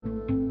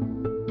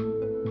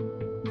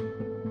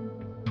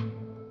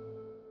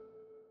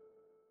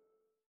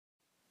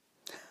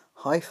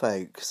Hi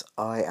folks,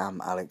 I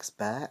am Alex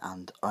Bear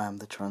and I am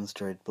the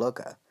Transdruid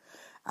blogger,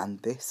 and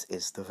this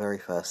is the very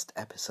first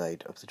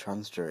episode of the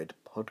Transdruid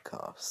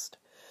podcast.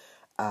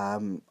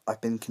 I've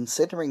been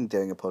considering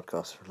doing a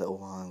podcast for a little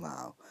while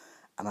now,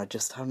 and I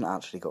just haven't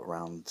actually got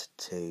round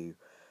to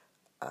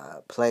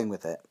playing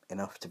with it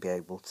enough to be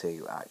able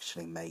to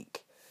actually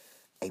make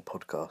a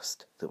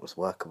podcast that was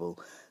workable,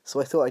 so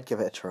I thought I'd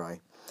give it a try.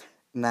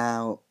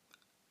 Now,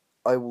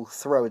 I will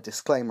throw a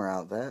disclaimer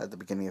out there at the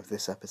beginning of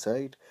this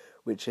episode,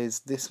 which is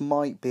this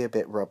might be a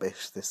bit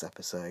rubbish this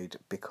episode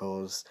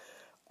because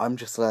I'm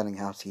just learning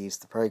how to use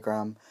the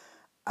program,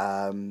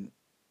 and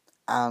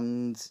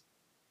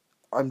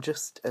I'm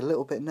just a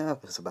little bit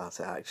nervous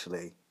about it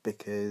actually,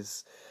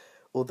 because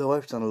although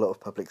I've done a lot of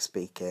public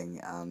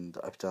speaking and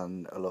I've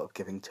done a lot of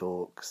giving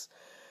talks,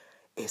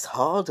 it's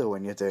harder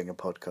when you're doing a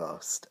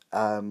podcast.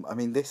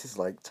 This is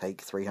like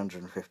take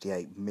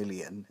 358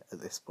 million at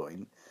this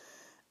point.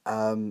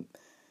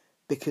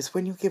 Because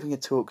when you're giving a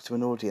talk to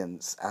an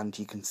audience and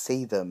you can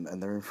see them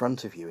and they're in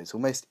front of you, it's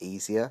almost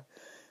easier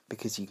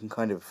because you can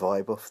kind of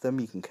vibe off them,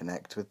 you can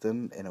connect with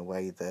them in a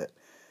way that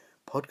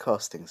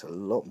podcasting's a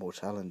lot more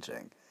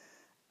challenging.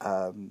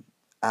 And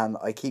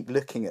I keep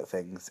looking at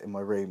things in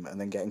my room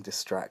and then getting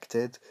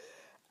distracted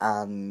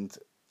and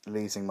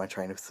losing my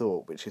train of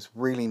thought, which is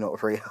really not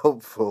very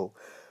helpful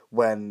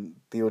when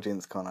the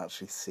audience can't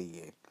actually see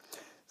you.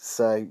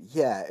 So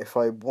yeah, if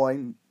I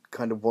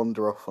kind of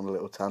wander off on a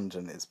little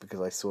tangent, it's because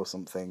I saw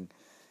something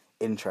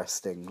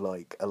interesting,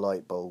 like a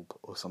light bulb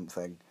or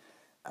something,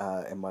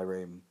 in my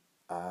room,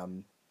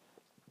 and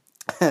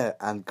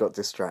got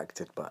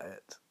distracted by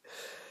it.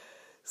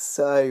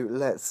 So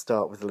let's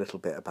start with a little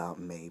bit about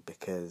me,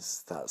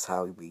 because that's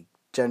how we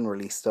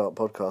generally start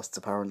podcasts,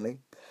 apparently.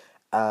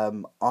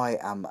 I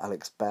am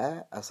Alex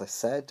Bear, as I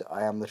said.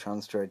 I am the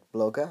Transdruid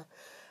blogger.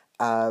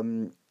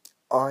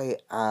 I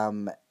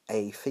am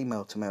a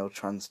female-to-male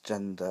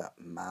transgender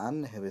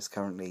man who is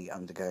currently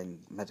undergoing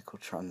medical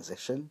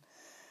transition.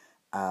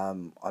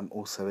 I'm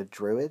also a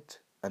druid,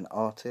 an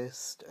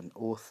artist, an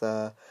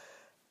author,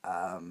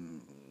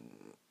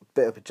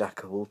 bit of a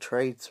jack of all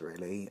trades,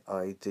 really.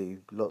 I do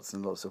lots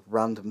and lots of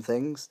random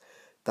things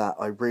that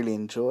I really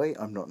enjoy.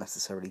 I'm not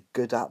necessarily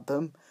good at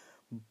them,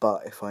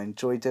 but if I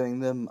enjoy doing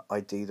them,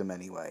 I do them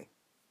anyway.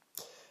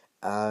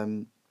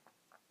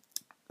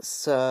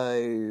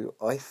 So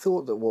I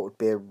thought that what would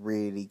be a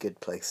really good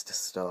place to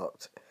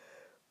start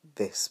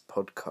this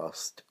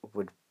podcast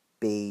would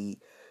be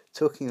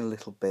talking a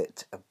little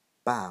bit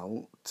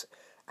about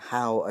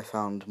how I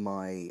found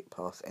my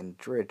path in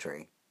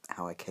Druidry,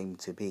 how I came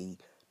to be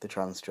the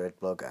Transdruid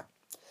blogger.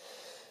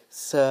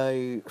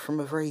 So,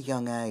 from a very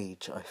young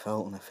age, I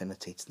felt an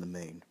affinity to the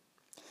moon,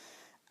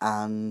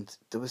 and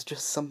there was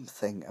just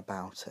something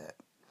about it,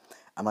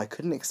 and I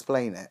couldn't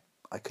explain it.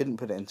 I couldn't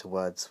put it into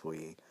words for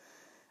you,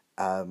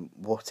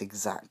 what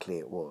exactly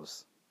it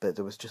was, but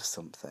there was just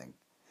something.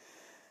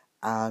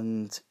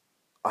 And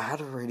I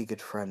had a really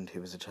good friend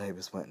who was a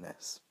Jehovah's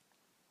Witness,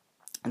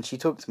 and she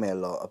talked to me a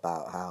lot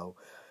about how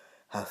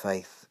her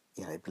faith,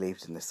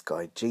 believed in this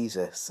guy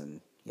Jesus, and,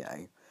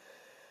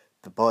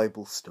 the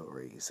Bible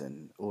stories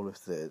and all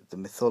of the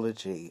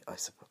mythology. I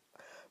suppose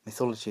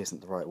mythology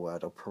isn't the right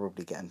word. I'll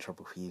probably get in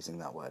trouble for using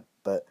that word,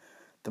 but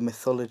the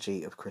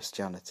mythology of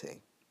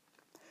Christianity.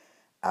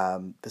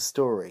 The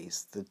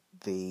stories,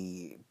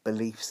 the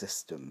belief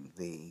system,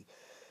 the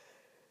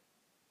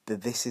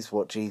this is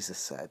what Jesus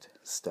said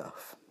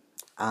stuff.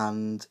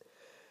 And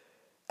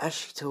as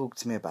she talked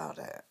to me about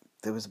it,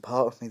 there was a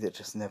part of me that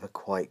just never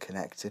quite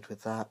connected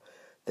with that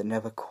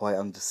never quite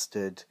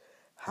understood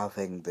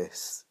having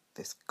this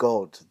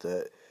God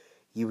that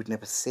you would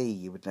never see,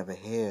 you would never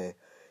hear,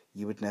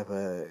 you would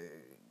never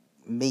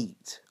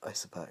meet, I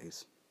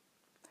suppose.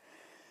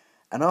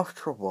 And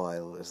after a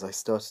while, as I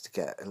started to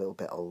get a little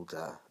bit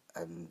older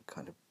and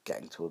kind of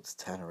getting towards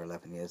 10 or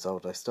 11 years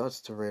old, I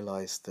started to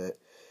realise that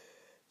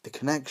the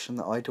connection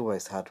that I'd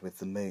always had with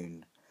the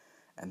moon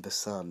and the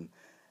sun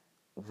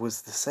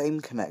was the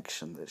same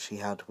connection that she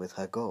had with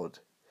her God,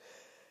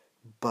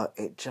 but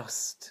it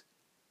just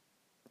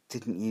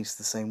didn't use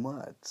the same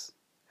words.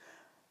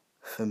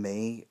 For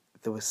me,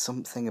 there was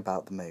something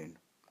about the moon,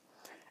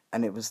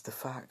 and it was the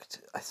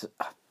fact,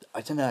 I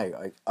don't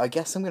know, I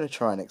guess I'm going to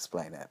try and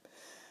explain it,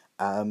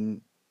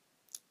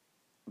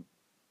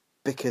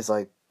 because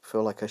I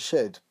feel like I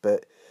should,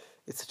 but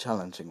it's a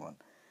challenging one.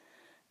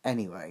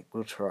 Anyway,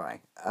 we'll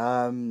try.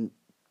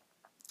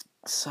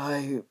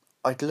 So,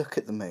 I'd look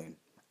at the moon,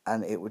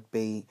 and it would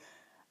be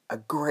a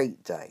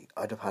great day.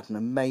 I'd have had an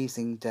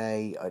amazing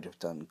day, I'd have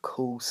done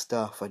cool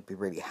stuff, I'd be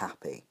really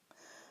happy.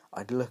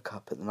 I'd look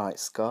up at the night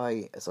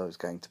sky as I was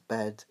going to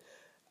bed,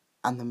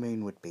 and the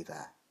moon would be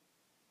there.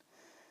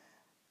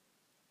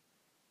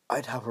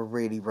 I'd have a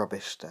really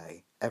rubbish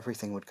day,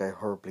 everything would go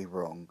horribly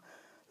wrong,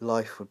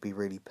 life would be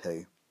really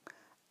poo,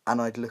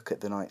 and I'd look at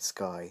the night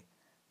sky,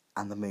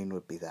 and the moon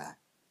would be there.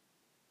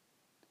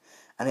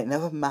 And it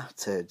never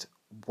mattered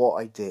what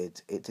I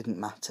did, it didn't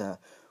matter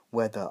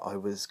whether I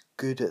was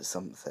good at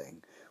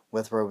something,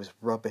 whether I was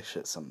rubbish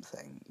at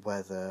something,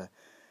 whether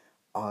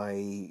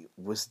I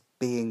was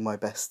being my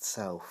best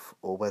self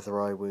or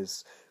whether I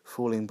was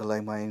falling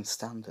below my own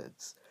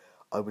standards,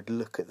 I would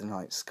look at the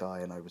night sky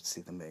and I would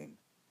see the moon.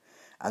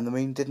 And the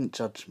moon didn't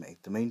judge me.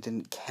 The moon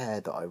didn't care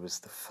that I was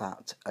the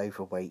fat,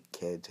 overweight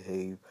kid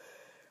who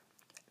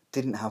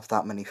didn't have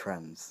that many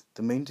friends.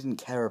 The moon didn't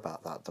care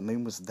about that. The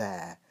moon was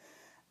there.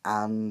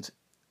 And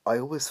I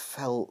always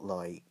felt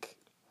like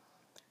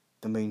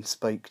the moon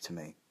spoke to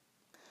me.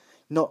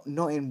 Not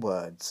in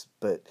words,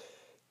 but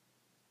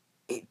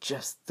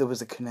there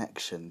was a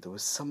connection. There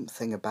was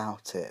something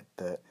about it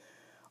that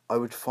I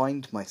would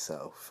find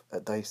myself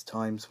at those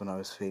times when I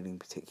was feeling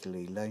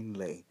particularly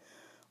lonely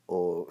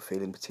or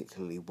feeling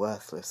particularly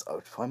worthless. I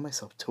would find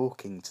myself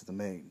talking to the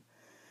moon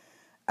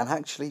and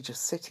actually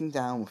just sitting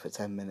down for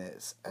 10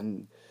 minutes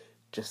and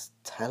just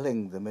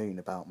telling the moon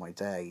about my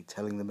day,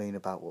 telling the moon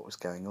about what was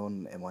going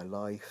on in my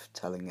life,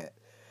 telling it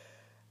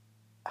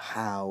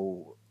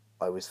how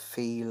I was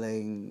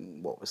feeling,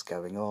 what was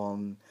going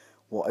on,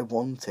 what I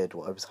wanted,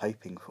 what I was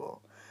hoping for.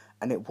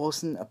 And it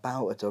wasn't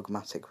about a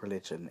dogmatic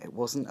religion. It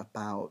wasn't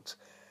about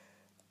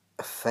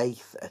a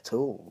faith at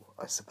all,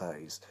 I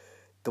suppose.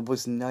 There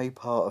was no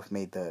part of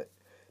me that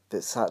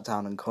sat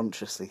down and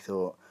consciously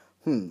thought,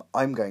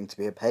 I'm going to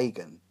be a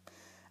pagan,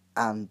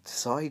 and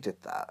decided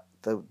that.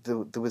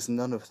 There was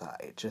none of that.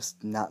 It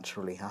just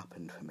naturally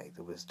happened for me.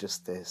 There was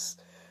just this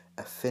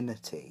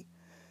affinity,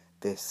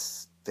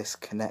 this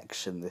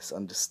connection, this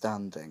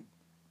understanding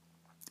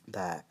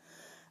there.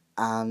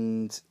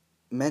 And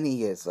many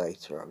years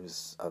later, I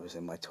was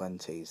in my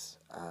 20s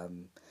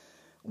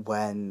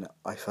when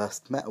I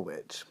first met a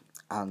witch.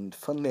 And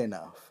funnily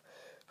enough,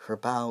 for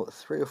about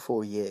 3 or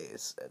 4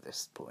 years at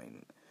this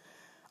point,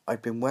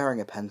 I'd been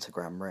wearing a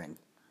pentagram ring.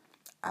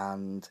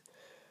 And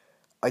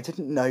I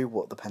didn't know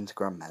what the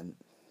pentagram meant.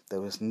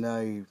 There was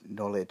no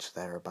knowledge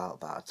there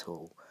about that at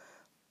all.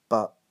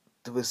 But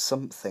there was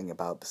something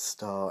about the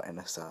star in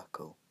a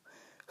circle.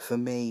 For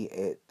me,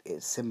 it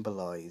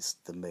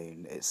symbolised the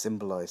moon. It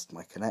symbolised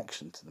my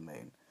connection to the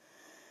moon.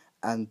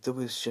 And there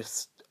was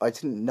just... I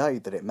didn't know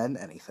that it meant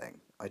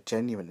anything. I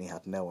genuinely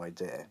had no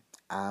idea.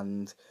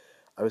 And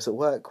I was at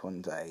work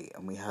one day,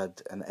 and we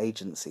had an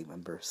agency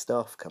member of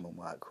staff come and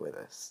work with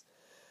us.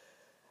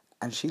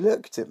 And she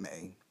looked at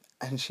me,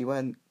 and she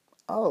went,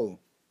 "Oh,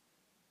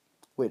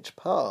 which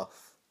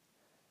path?"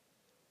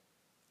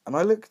 And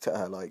I looked at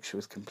her like she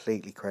was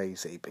completely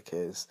crazy,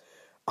 because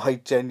I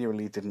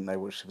genuinely didn't know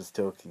what she was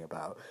talking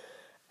about.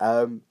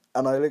 And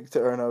I looked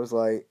at her and I was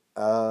like,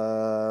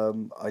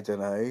 I don't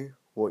know,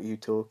 what are you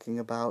talking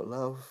about,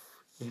 love?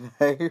 You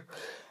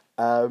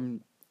know?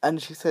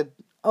 And she said,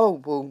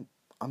 "Oh, well,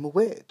 I'm a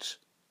witch."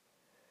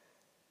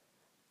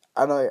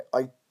 And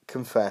I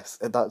confess,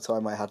 at that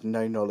time I had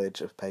no knowledge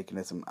of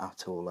paganism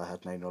at all. I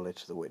had no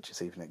knowledge that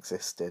witches even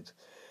existed.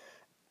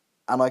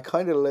 And I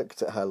kind of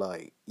looked at her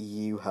like,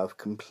 you have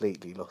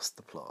completely lost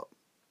the plot.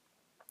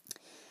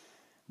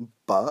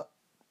 But,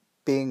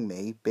 being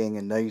me, being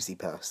a nosy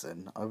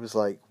person, I was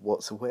like,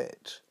 what's a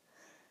witch?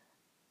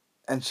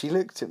 And she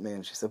looked at me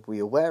and she said, well,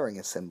 you're wearing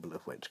a symbol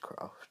of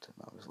witchcraft.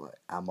 And I was like,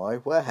 am I?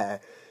 Where?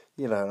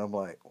 You know, and I'm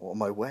like, what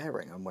am I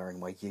wearing? I'm wearing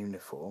my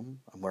uniform.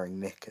 I'm wearing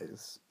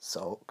knickers,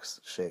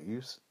 socks,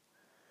 shoes.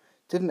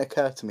 Didn't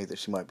occur to me that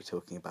she might be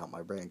talking about my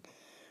ring.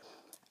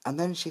 And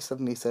then she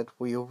suddenly said,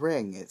 well, your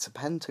ring, it's a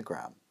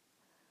pentagram.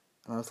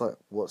 And I was like,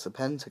 what's a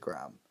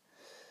pentagram?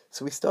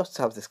 So we started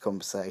to have this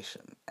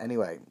conversation.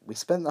 Anyway, we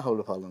spent the whole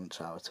of our lunch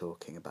hour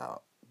talking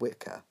about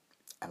Wicca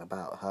and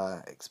about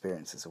her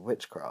experiences of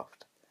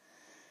witchcraft.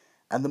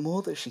 And the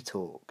more that she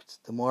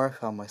talked, the more I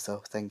found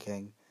myself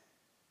thinking,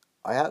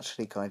 I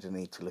actually kind of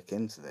need to look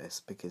into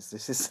this, because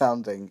this is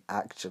sounding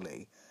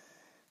actually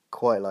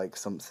quite like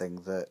something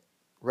that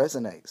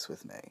resonates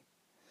with me.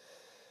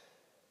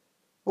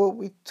 Well,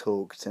 we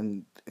talked,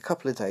 and a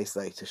couple of days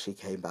later she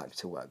came back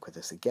to work with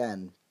us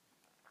again.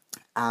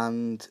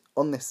 And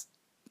on this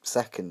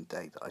second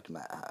day that I'd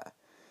met her,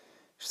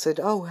 she said,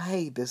 oh,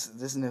 hey,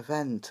 there's an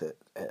event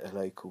at a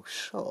local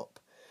shop.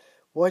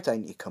 Why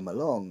don't you come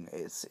along?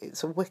 It's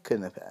a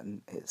Wiccan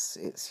event. It's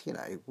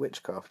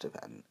witchcraft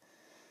event.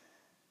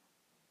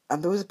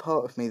 And there was a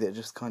part of me that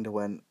just kind of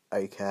went,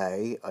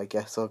 okay, I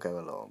guess I'll go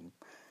along.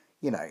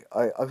 You know,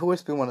 I've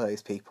always been one of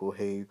those people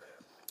who,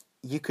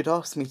 you could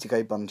ask me to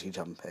go bungee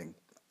jumping,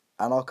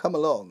 and I'll come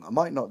along. I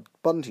might not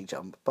bungee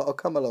jump, but I'll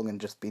come along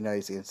and just be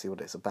nosy and see what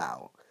it's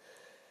about.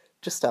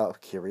 Just out of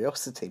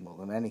curiosity more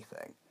than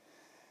anything.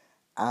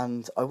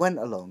 And I went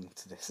along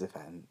to this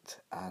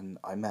event, and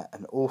I met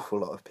an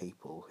awful lot of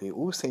people who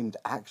all seemed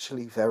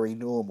actually very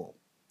normal,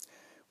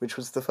 which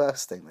was the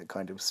first thing that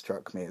kind of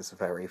struck me as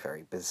very,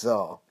 very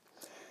bizarre.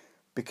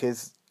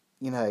 Because,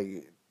 you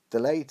know, the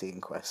lady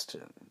in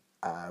question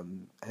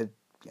had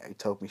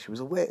told me she was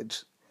a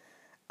witch.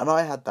 And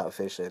I had that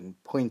vision,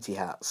 pointy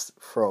hats,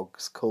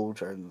 frogs,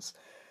 cauldrons,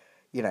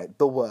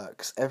 the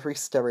works, every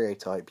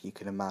stereotype you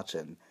can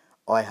imagine.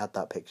 I had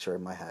that picture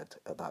in my head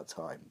at that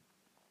time.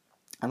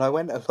 And I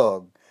went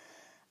along,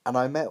 and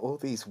I met all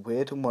these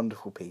weird and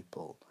wonderful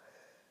people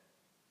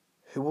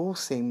who all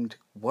seemed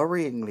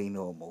worryingly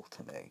normal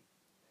to me.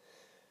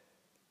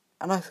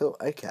 And I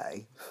thought,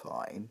 okay,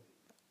 fine.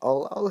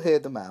 I'll hear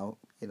them out.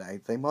 You know,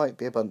 they might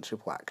be a bunch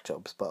of whack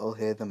jobs, but I'll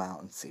hear them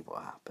out and see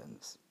what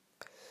happens.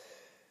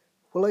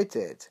 Well, I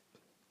did.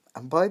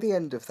 And by the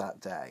end of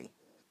that day,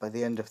 by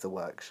the end of the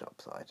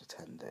workshop that I'd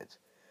attended,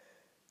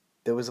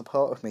 there was a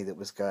part of me that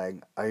was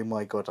going, oh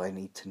my god, I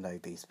need to know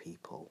these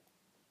people.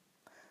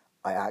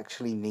 I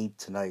actually need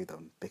to know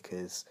them,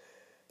 because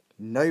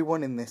no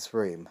one in this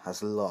room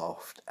has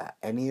laughed at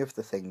any of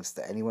the things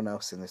that anyone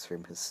else in this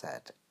room has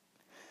said.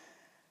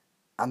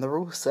 And they're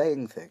all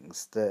saying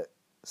things that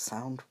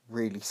sound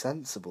really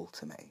sensible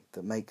to me,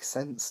 that make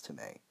sense to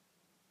me.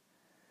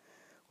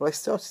 Well, I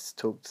started to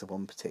talk to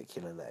one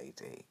particular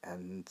lady,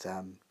 and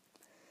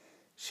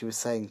she was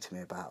saying to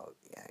me about,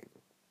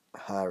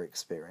 her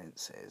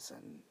experiences,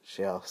 and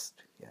she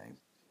asked,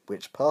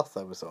 which path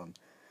I was on.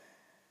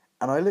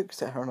 And I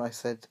looked at her and I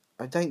said,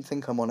 I don't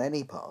think I'm on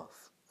any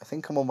path. I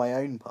think I'm on my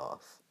own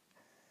path.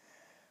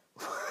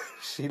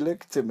 She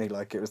looked at me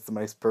like it was the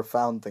most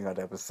profound thing I'd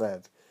ever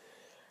said.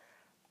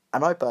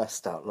 And I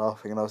burst out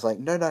laughing, and I was like,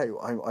 no,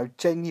 I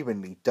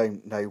genuinely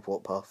don't know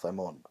what path I'm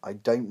on. I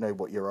don't know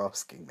what you're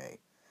asking me.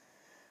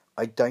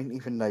 I don't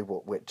even know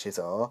what witches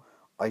are.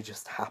 I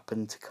just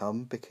happened to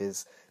come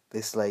because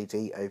this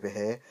lady over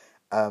here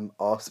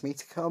asked me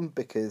to come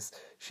because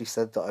she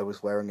said that I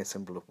was wearing a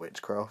symbol of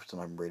witchcraft,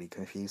 and I'm really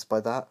confused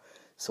by that.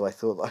 So I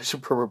thought that I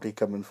should probably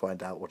come and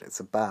find out what it's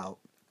about.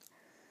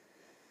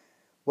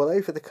 Well,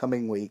 over the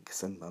coming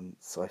weeks and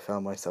months, I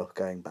found myself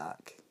going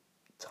back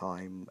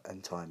time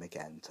and time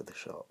again to the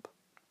shop.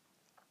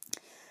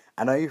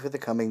 And over the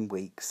coming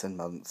weeks and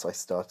months, I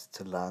started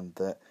to learn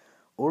that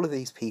all of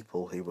these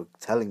people who were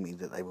telling me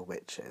that they were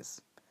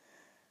witches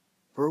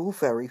were all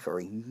very,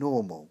 very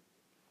normal.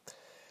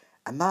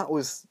 And that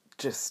was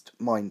just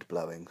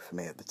mind-blowing for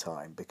me at the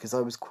time, because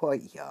I was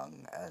quite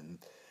young, and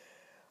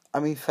I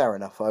mean, fair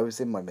enough, I was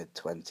in my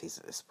mid-20s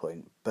at this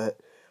point, but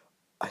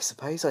I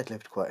suppose I'd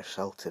lived quite a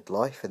sheltered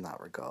life in that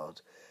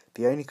regard.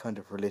 The only kind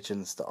of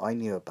religions that I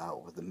knew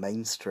about were the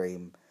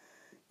mainstream,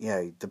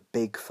 the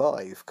big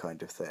five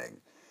kind of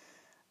thing.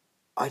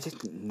 I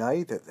didn't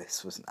know that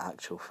this was an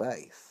actual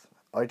faith.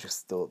 I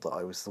just thought that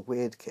I was the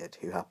weird kid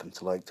who happened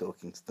to like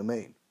talking to the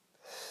moon.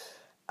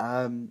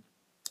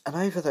 And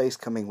over those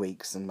coming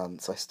weeks and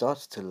months, I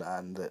started to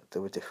learn that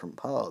there were different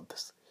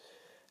paths.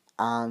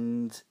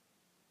 And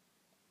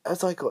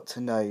as I got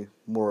to know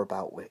more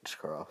about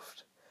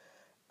witchcraft,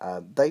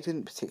 they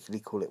didn't particularly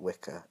call it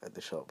Wicca at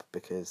the shop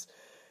because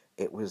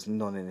it was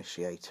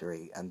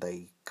non-initiatory, and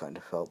they kind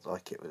of felt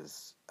like it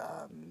was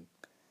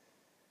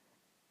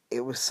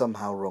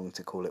somehow wrong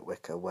to call it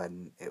Wicca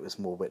when it was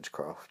more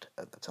witchcraft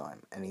at the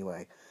time.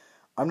 Anyway,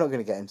 I'm not going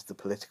to get into the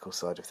political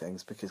side of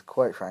things because,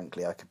 quite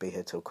frankly, I could be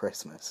here till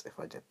Christmas if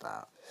I did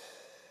that.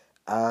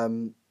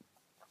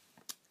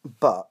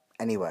 But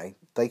anyway,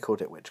 they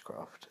called it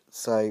witchcraft.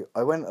 So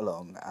I went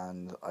along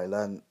and I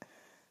learnt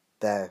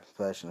their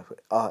version of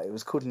it. It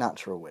was called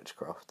natural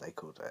witchcraft, they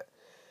called it.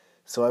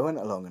 So I went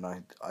along and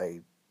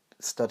I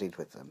studied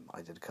with them.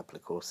 I did a couple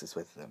of courses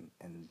with them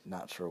in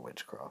natural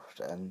witchcraft,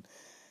 and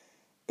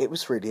it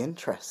was really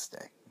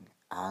interesting,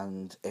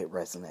 and it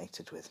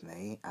resonated with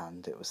me,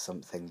 and it was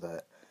something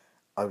that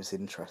I was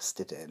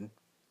interested in.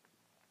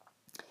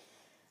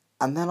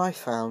 And then I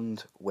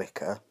found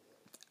Wicca,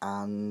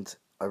 and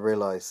I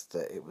realised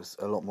that it was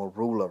a lot more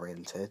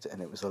rule-oriented,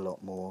 and it was a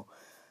lot more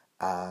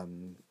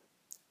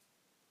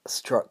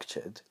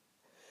structured,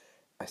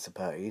 I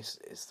suppose,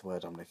 is the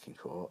word I'm looking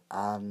for.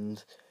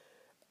 And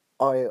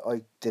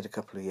I did a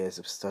couple of years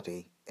of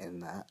study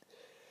in that,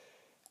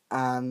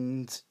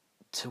 and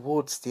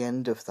towards the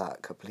end of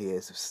that couple of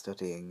years of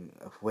studying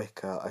of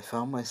Wicca, I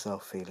found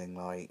myself feeling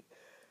like,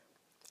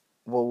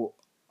 well,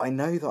 I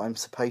know that I'm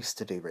supposed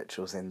to do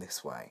rituals in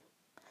this way,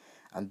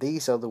 and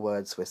these are the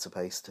words we're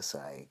supposed to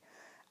say,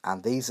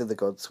 and these are the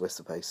gods we're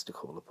supposed to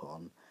call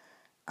upon,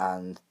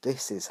 and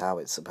this is how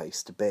it's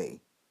supposed to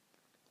be.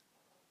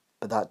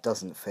 But that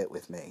doesn't fit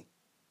with me,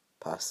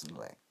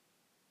 personally.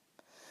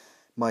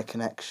 My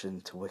connection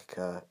to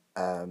Wicca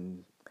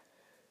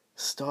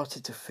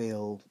started to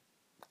feel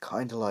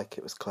kind of like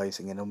it was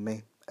closing in on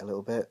me a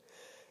little bit.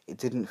 It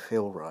didn't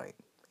feel right.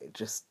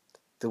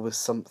 There was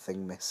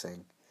something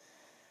missing.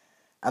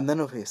 And then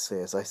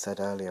obviously, as I said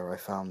earlier, I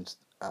found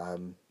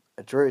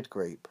a druid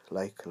group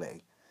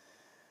locally.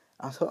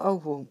 I thought,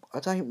 oh, well, I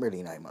don't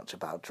really know much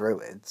about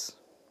druids.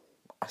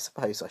 I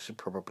suppose I should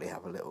probably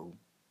have a little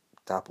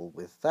dabble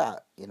with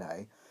that,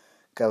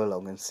 go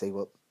along and see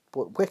what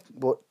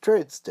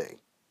druids do.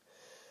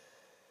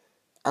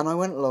 And I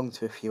went along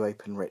to a few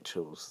open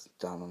rituals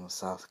down on the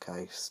south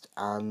coast,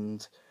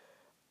 and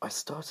I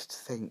started to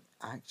think,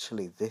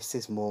 actually, this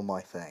is more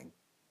my thing.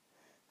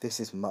 This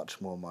is much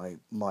more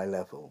my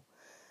level.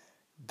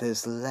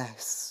 There's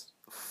less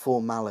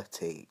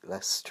formality,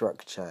 less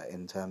structure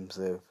in terms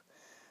of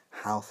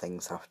how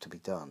things have to be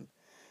done.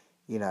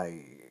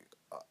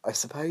 I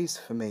suppose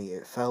for me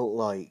it felt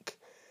like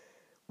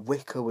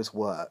Wicca was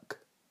work,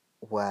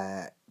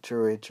 where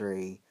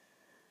Druidry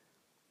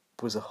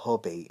was a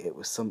hobby. It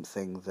was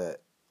something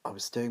that I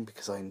was doing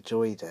because I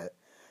enjoyed it,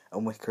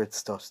 and Wicca had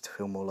started to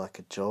feel more like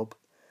a job,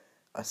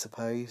 I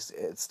suppose.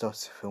 It had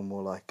started to feel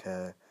more like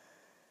a...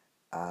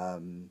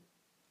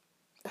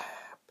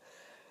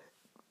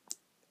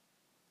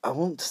 I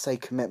want to say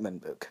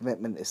commitment, but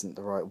commitment isn't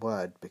the right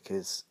word,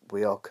 because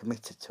we are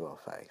committed to our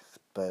faith.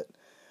 But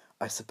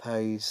I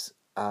suppose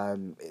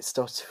it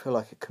started to feel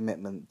like a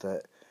commitment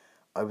that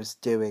I was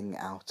doing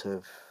out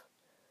of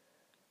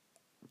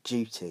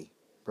duty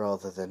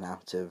rather than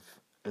out of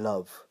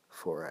love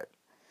for it.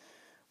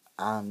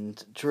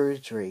 And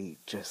Druidry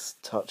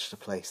just touched a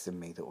place in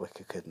me that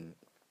Wicca couldn't.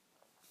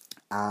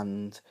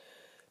 And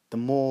the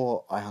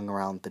more I hung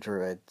around the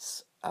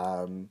Druids,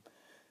 the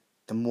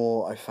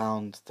more I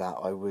found that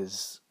I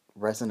was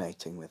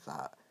resonating with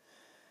that.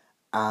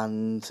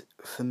 And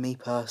for me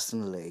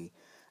personally,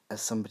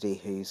 as somebody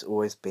who's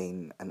always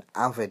been an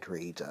avid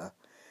reader,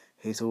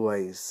 who's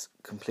always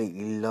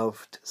completely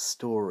loved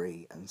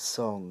story and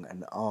song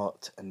and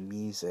art and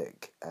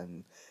music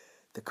and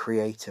the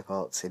creative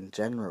arts in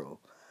general,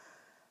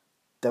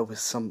 there was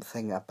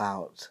something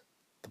about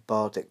the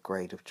bardic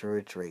grade of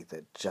Druidry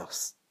that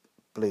just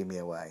blew me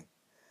away.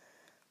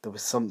 There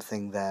was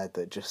something there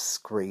that just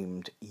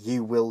screamed,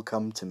 you will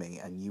come to me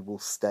and you will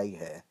stay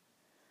here.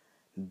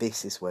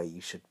 This is where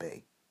you should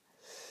be.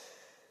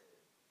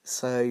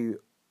 So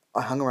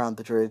I hung around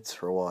the Druids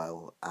for a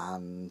while,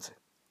 and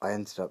I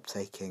ended up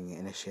taking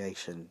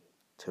initiation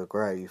to a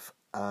grove.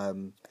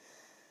 And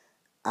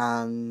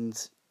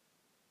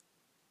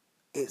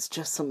it's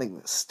just something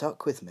that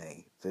stuck with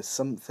me. There's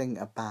something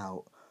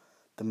about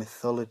the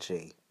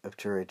mythology of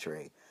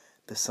Druidry.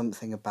 There's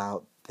something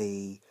about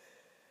the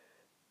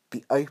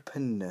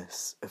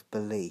openness of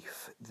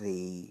belief,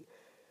 the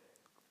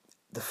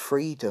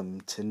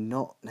freedom to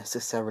not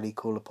necessarily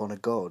call upon a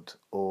god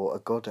or a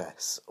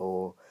goddess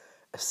or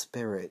a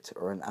spirit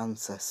or an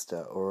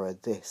ancestor or a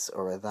this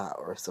or a that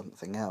or a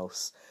something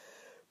else,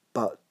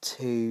 but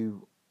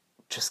to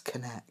just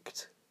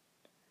connect,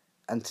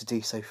 and to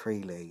do so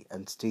freely,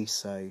 and to do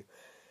so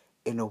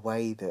in a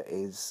way that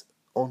is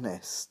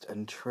honest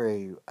and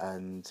true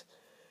and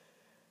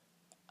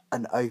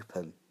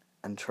open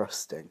and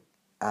trusting.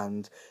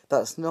 And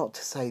that's not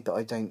to say that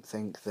I don't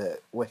think that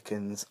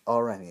Wiccans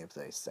are any of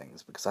those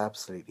things, because I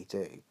absolutely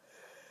do.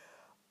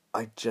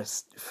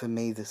 For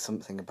me, there's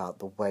something about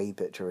the way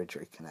that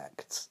Druidry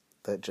connects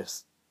that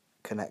just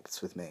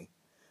connects with me,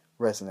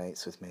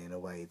 resonates with me in a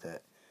way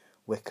that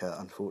Wicca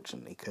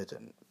unfortunately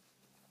couldn't.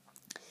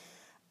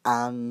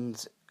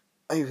 And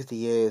over the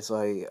years,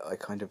 I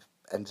kind of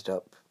ended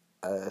up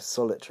a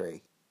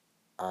solitary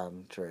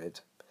druid.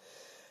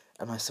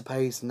 And I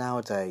suppose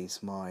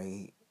nowadays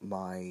my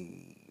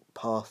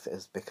path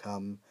has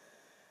become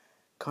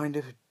kind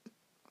of...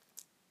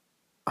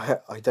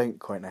 I don't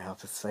quite know how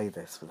to say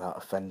this without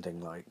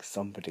offending, like,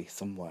 somebody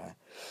somewhere.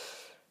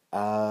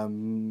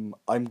 I'm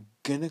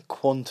gonna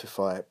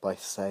quantify it by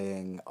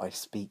saying I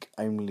speak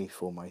only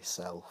for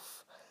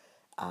myself,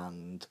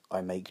 and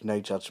I make no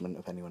judgment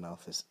of anyone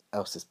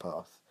else's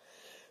path.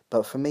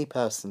 But for me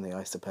personally,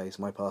 I suppose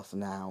my path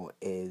now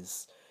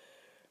is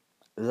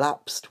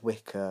lapsed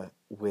Wicca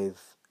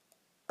with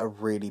a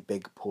really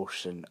big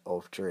portion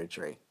of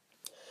Druidry.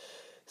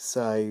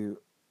 So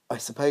I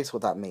suppose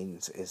what that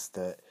means is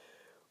that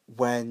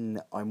when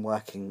I'm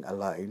working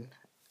alone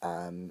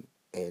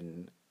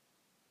in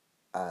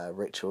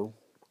ritual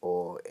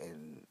or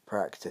in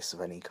practice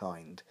of any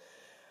kind,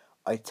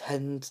 I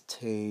tend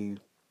to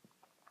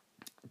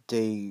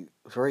do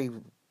very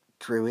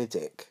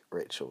druidic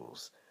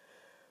rituals,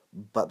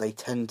 but they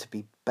tend to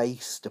be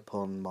based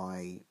upon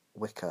my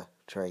Wicca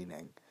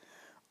training.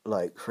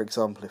 Like, for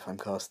example, if I'm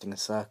casting a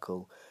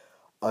circle,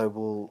 I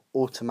will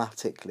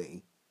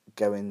automatically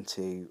go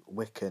into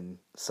Wiccan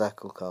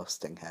circle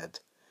casting head,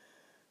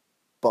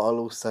 but I'll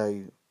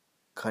also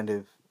kind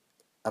of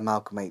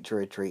amalgamate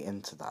Druidry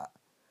into that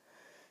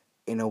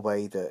in a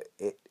way that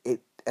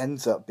it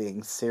ends up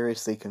being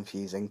seriously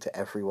confusing to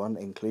everyone,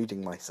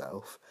 including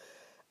myself,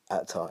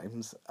 at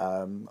times.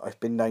 I've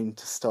been known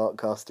to start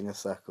casting a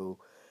circle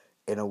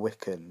in a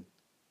Wiccan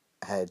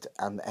head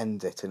and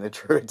end it in a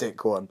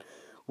Druidic one,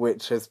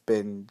 which has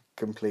been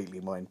completely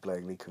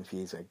mind-blowingly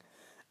confusing.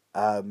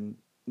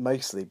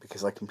 Mostly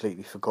because I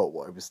completely forgot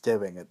what I was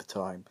doing at the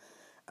time,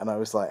 and I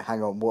was like,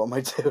 hang on, what am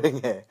I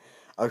doing here?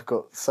 I've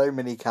got so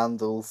many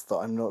candles that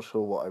I'm not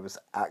sure what I was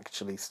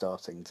actually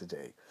starting to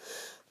do.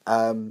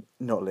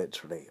 Not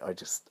literally, I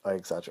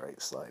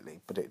exaggerate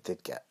slightly, but it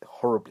did get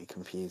horribly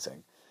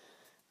confusing.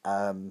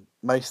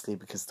 Mostly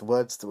because the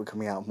words that were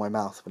coming out of my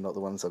mouth were not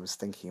the ones I was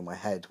thinking in my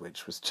head,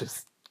 which was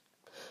just...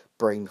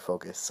 brain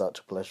fog is such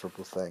a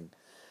pleasurable thing.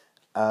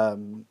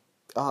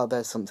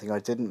 There's something I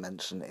didn't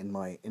mention in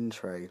my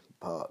intro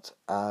part.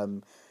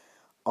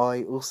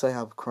 I also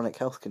have chronic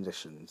health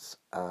conditions,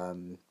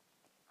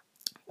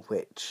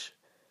 which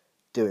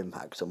do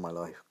impact on my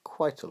life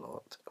quite a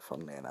lot,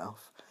 funnily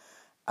enough.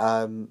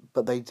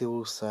 But they do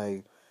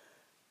also...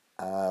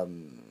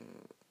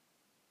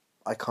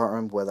 I can't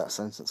remember where that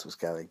sentence was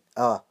going.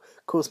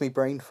 Cause me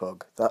brain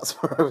fog. That's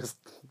where I was...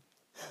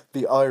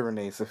 The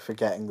ironies of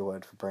forgetting the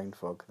word for brain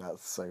fog.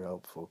 That's so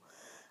helpful.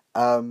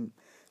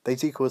 they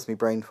do cause me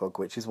brain fog,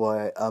 which is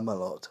why I a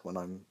lot when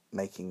I'm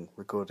making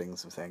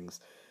recordings of things,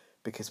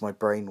 because my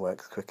brain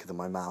works quicker than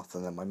my mouth,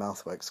 and then my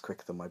mouth works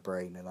quicker than my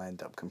brain, and I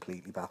end up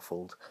completely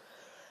baffled.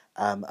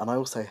 And I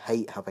also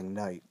hate having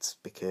notes,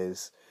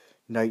 because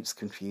notes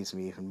confuse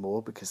me even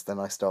more, because then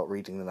I start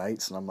reading the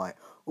notes and I'm like,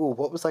 oh,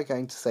 what was I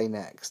going to say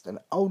next? And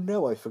oh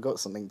no, I forgot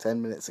something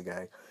 10 minutes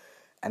ago.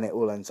 And it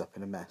all ends up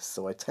in a mess.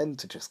 So I tend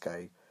to just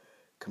go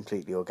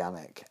completely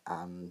organic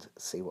and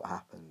see what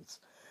happens.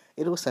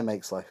 It also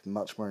makes life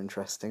much more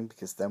interesting,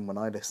 because then when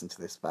I listen to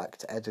this back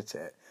to edit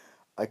it,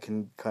 I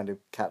can kind of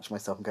catch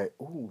myself and go,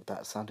 oh,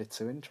 that sounded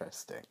so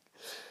interesting.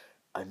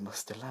 I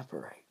must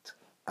elaborate.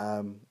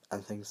 And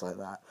things like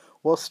that.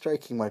 While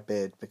stroking my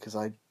beard, because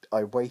I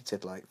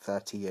waited like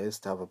 30 years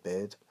to have a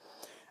beard,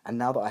 and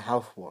now that I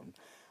have one,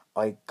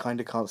 I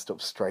kind of can't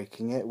stop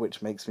stroking it,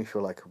 which makes me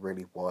feel like a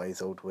really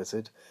wise old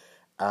wizard.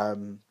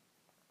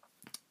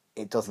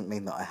 It doesn't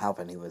mean that I have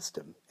any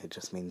wisdom, it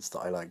just means that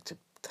I like to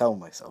tell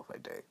myself I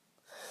do.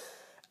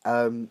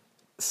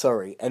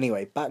 Sorry,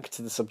 anyway, back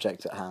to the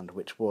subject at hand,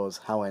 which was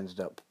how I ended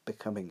up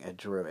becoming a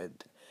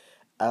druid.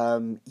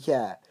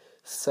 Yeah,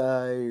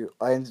 so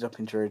I ended up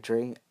in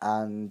Druidry,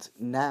 and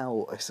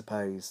now I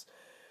suppose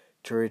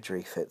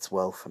Druidry fits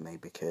well for me,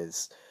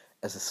 because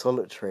as a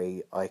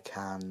solitary I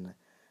can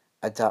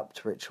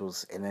adapt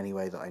rituals in any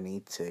way that I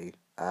need to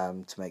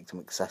make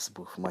them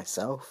accessible for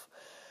myself.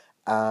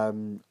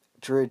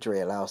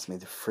 Druidry allows me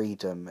the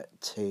freedom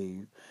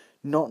to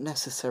not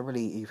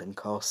necessarily even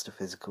cast a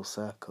physical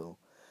circle.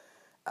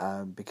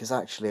 Because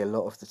actually a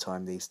lot of the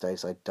time these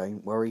days I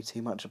don't worry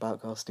too much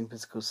about casting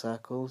physical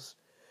circles.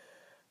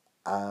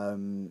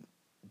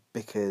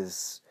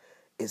 Because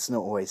it's not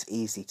always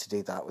easy to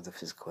do that with a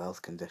physical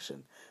health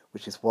condition,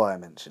 which is why I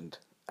mentioned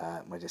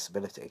my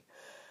disability.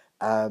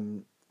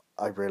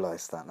 I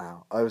realise that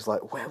now. I was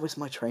like, where was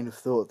my train of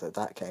thought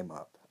that came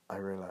up? I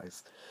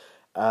realise.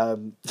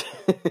 Um,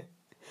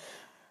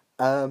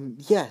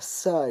 yes,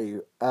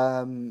 so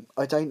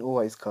I don't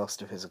always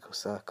cast a physical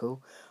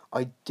circle.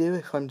 I do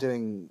if I'm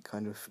doing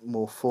kind of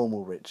more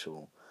formal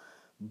ritual,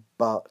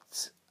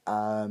 but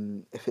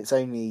if it's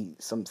only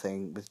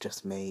something with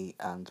just me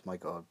and my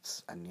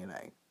gods and, you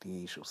know, the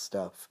usual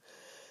stuff,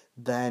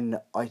 then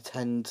I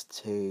tend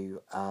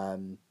to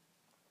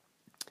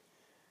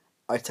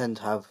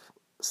have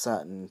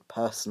certain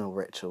personal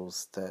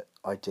rituals that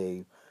I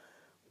do,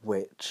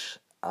 which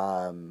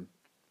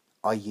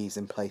I use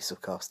in place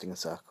of casting a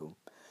circle,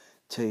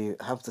 to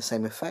have the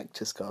same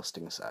effect as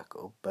casting a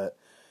circle, but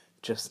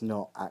just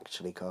not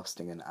actually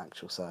casting an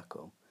actual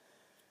circle.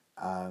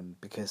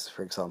 Because,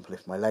 for example,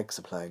 if my legs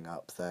are playing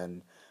up,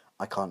 then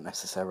I can't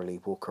necessarily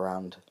walk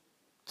around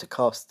to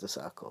cast the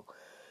circle.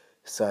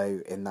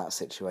 So in that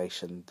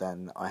situation,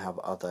 then I have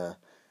other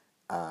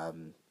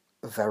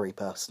very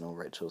personal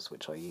rituals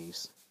which I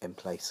use in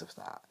place of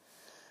that,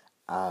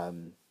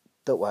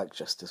 that work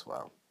just as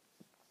well.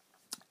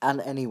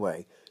 And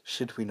anyway,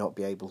 should we not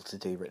be able to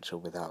do ritual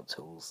without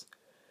tools?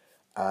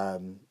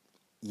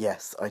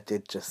 Yes, I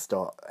did just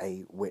start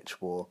a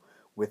witch war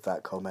with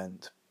that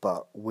comment,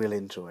 but we'll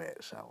enjoy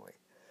it, shall we?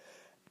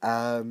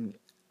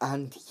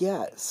 And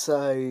yeah,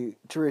 so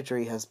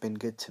Druidry has been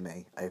good to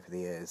me over the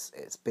years.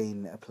 It's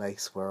been a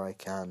place where I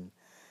can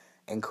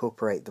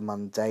incorporate the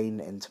mundane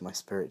into my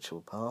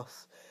spiritual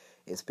path.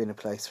 It's been a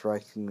place where I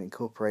can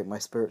incorporate my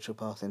spiritual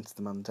path into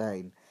the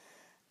mundane.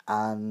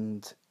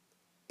 And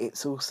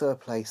it's also a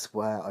place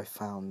where I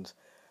found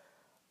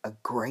a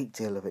great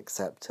deal of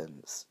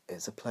acceptance.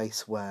 It's a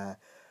place where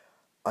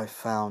I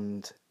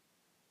found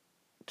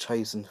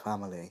chosen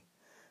family,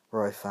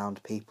 where I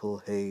found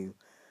people who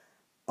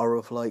are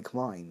of like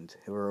mind,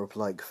 who are of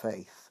like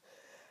faith,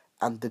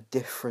 and the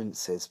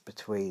differences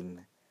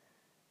between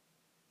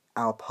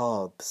our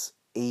paths,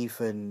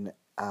 even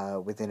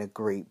within a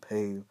group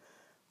who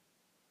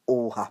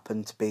all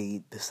happen to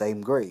be the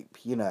same group,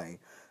 you know,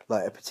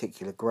 like a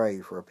particular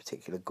grove or a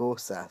particular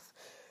Gorseth.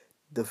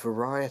 The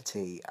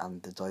variety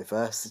and the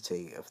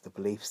diversity of the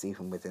beliefs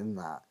even within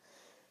that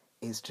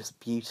is just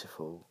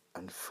beautiful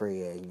and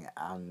freeing,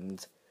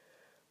 and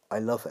I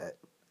love it.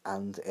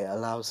 And it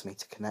allows me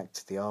to connect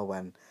to the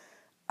Arwen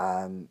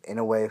in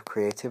a way of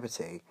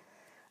creativity.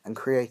 And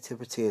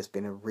creativity has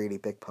been a really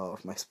big part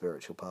of my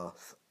spiritual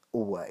path,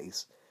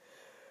 always.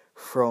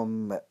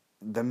 From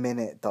the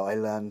minute that I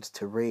learned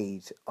to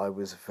read, I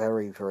was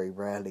very, very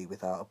rarely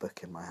without a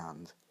book in my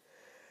hand.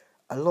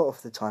 A lot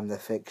of the time they're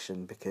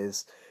fiction,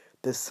 because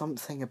there's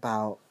something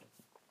about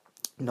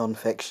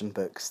non-fiction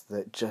books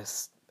that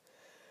just...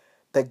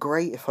 they're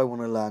great if I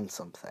want to learn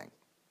something.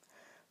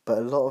 But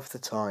a lot of the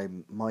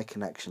time, my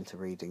connection to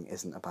reading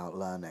isn't about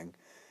learning.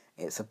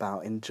 It's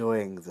about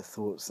enjoying the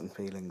thoughts and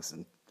feelings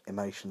and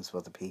emotions of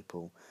other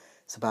people.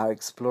 It's about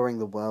exploring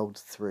the world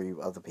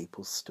through other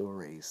people's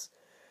stories.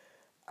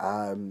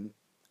 And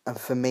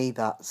for me,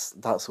 that's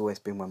always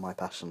been where my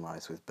passion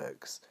lies with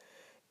books,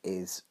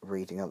 is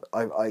reading.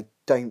 I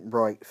don't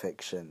write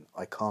fiction.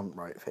 I can't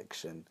write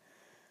fiction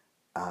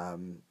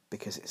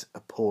because it's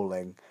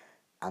appalling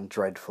and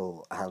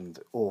dreadful and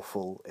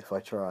awful if I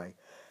try.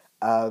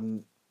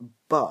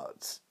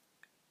 But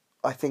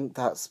I think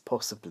that's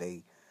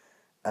possibly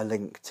a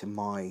link to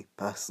my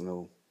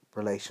personal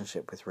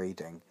relationship with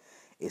reading,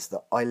 is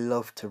that I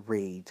love to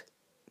read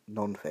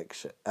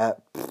non-fiction. I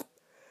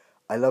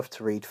love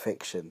to read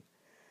fiction,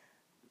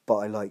 but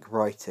I like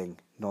writing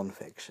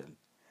non-fiction.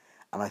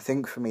 And I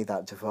think for me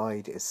that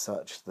divide is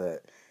such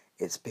that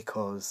it's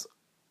because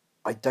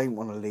I don't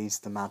want to lose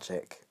the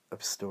magic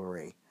of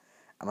story,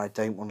 and I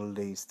don't want to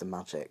lose the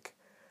magic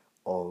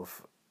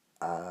of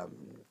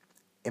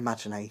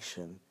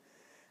imagination.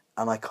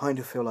 And I kind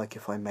of feel like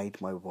if I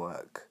made my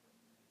work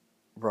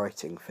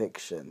writing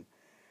fiction,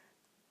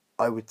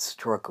 I would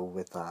struggle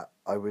with that.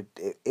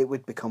 It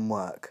would become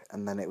work,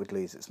 and then it would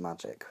lose its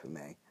magic for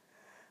me.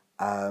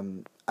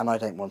 And I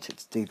don't want it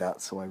to do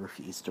that, so I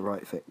refuse to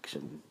write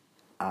fiction.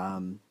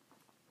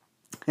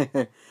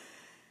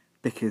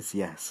 Because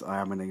yes, I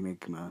am an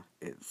enigma.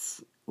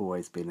 It's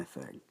always been a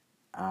thing.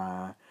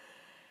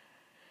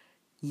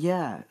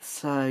 Yeah,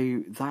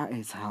 so that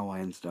is how I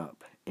ended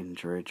up in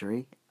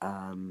Druidry.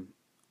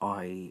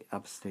 I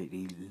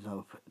absolutely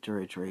love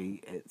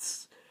Druidry.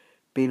 It's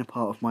been a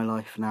part of my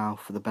life now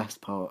for the best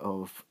part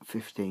of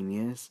 15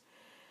 years.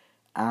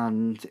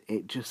 And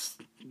it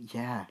just,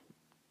 yeah,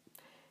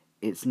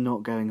 it's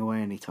not going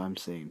away anytime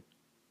soon.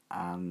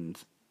 And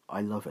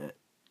I love it.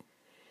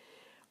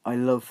 I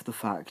love the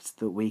fact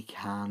that we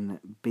can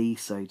be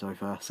so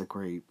diverse a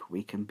group.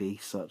 We can be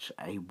such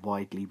a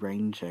widely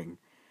ranging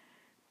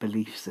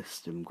belief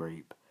system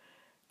group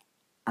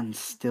and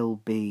still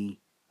be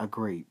a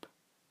group,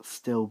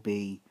 still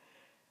be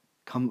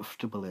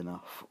comfortable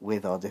enough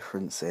with our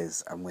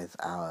differences and with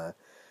our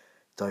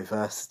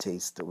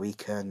diversities that we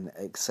can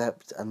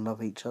accept and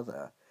love each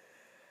other.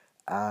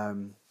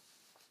 And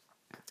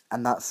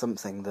that's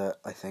something that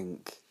I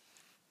think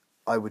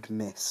I would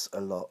miss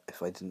a lot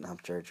if I didn't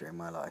have Druidry in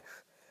my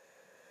life.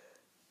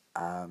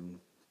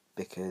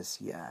 Because,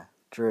 yeah,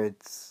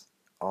 Druids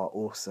are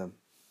awesome,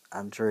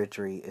 and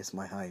Druidry is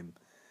my home.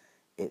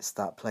 It's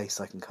that place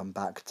I can come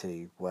back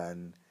to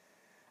when,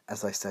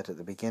 as I said at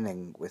the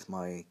beginning with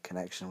my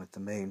connection with the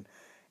moon,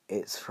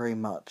 it's very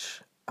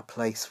much a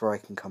place where I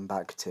can come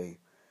back to,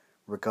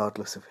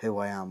 regardless of who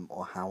I am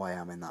or how I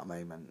am in that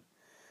moment.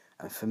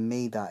 And for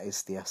me, that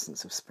is the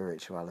essence of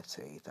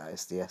spirituality, that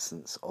is the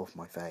essence of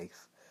my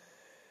faith,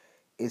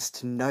 is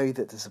to know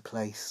that there's a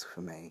place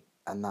for me,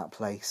 and that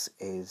place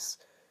is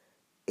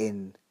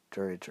in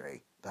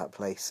Druidry. That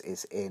place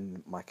is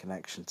in my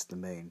connection to the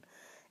moon.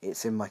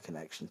 It's in my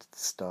connection to the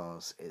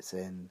stars. It's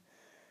in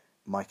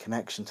my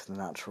connection to the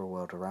natural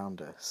world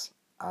around us.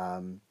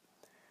 And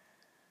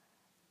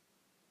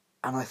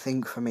I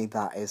think for me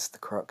that is the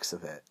crux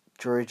of it.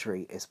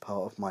 Druidry is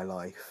part of my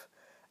life,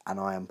 and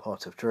I am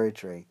part of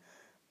Druidry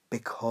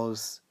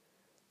because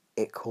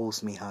it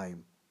calls me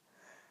home.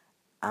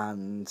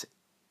 And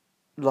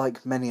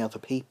like many other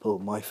people,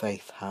 my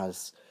faith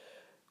has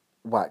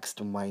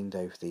waxed and waned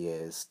over the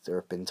years. There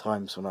have been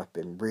times when I've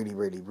been really,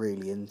 really,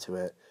 really into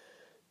it,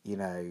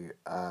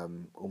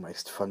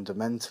 almost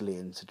fundamentally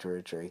into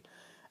Druidry,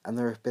 and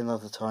there have been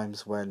other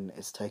times when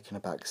it's taken a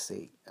back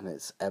seat and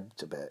it's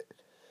ebbed a bit,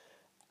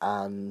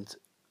 and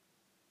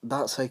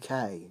that's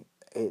okay.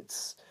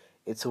 It's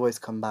always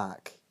come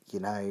back.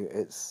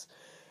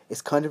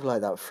 It's kind of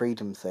like that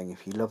freedom thing.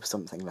 If you love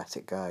something, let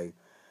it go.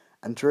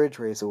 And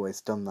Druidry has always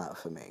done that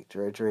for me.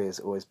 Druidry has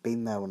always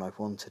been there when I've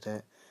wanted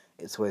it.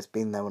 It's always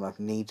been there when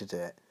I've needed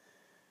it.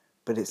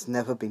 But it's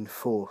never been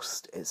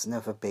forced. It's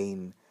never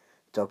been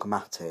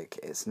dogmatic.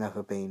 It's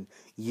never been,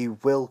 you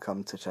will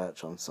come to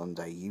church on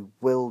Sunday. You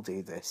will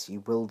do this.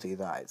 You will do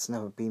that. It's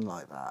never been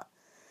like that.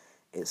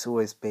 It's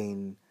always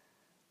been,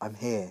 I'm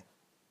here.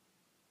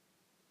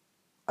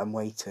 I'm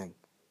waiting.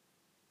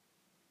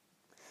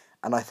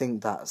 And I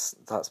think that's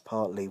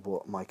partly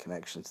what my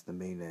connection to the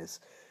moon is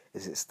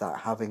it's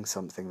that having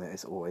something that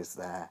is always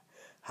there,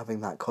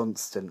 having that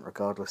constant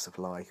regardless of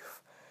life's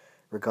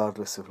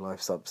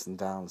ups and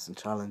downs and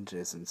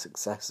challenges and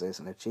successes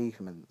and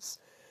achievements.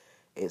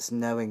 It's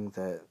knowing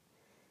that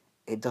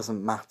it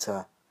doesn't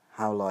matter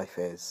how life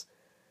is,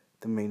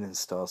 the moon and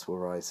stars will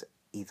rise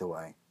either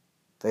way.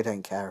 They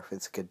don't care if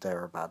it's a good day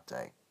or a bad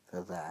day,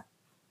 they're there.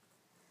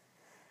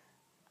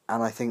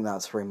 And I think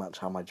that's very much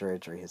how my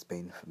Druidry has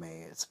been for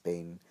me.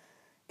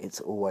 It's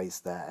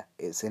always there.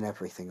 It's in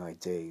everything I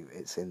do.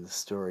 It's in the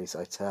stories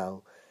I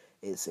tell.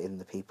 It's in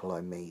the people I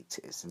meet.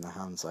 It's in the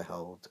hands I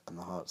hold and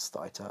the hearts that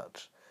I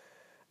touch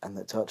and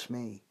that touch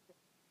me,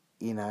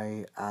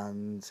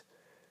 and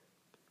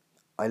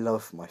I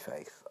love my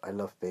faith. I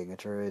love being a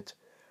Druid.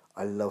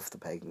 I love the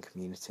pagan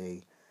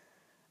community.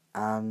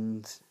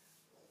 And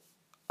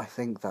I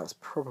think that's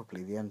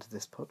probably the end of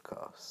this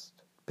podcast,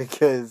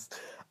 because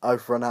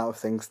I've run out of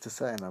things to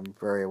say and I'm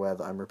very aware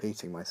that I'm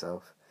repeating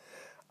myself.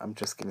 I'm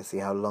just going to see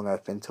how long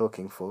I've been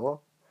talking for.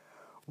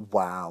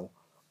 Wow,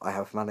 I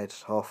have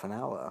managed half an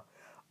hour.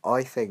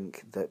 I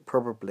think that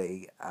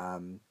probably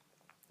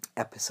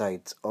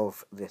episodes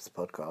of this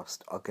podcast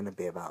are going to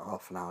be about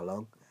half an hour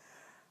long,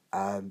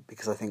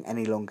 because I think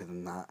any longer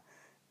than that,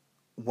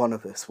 one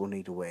of us will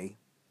need a wee.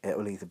 It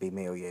will either be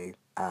me or you,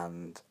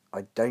 and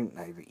I don't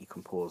know that you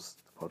can pause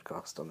the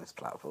podcast on this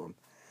platform.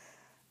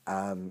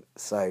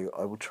 So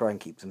I will try and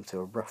keep them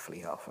to roughly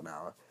half an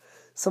hour.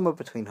 Somewhere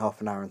between half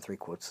an hour and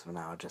 3/4 of an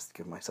hour, just to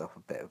give myself a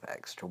bit of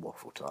extra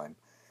waffle time,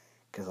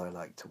 because I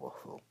like to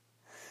waffle.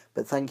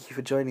 But thank you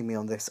for joining me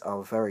on this,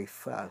 our very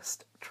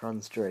first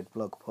Trans-Druid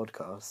blog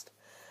podcast,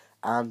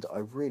 and I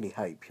really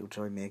hope you'll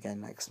join me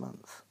again next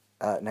month.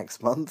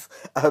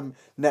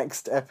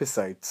 Next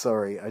episode,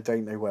 sorry, I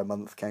don't know where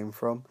month came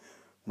from.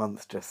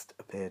 Month just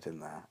appeared in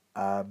there.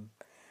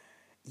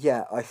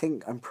 Yeah, I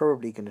think I'm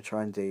probably going to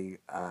try and do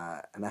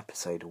an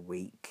episode a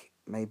week,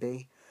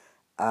 maybe.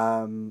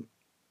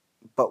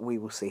 But we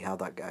will see how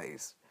that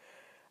goes.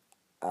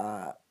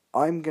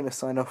 I'm going to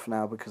sign off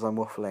now because I'm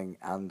waffling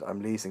and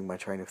I'm losing my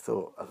train of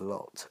thought a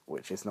lot,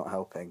 which is not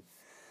helping.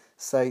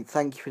 So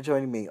thank you for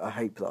joining me. I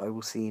hope that I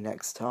will see you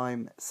next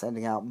time.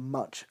 Sending out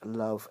much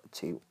love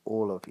to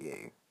all of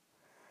you.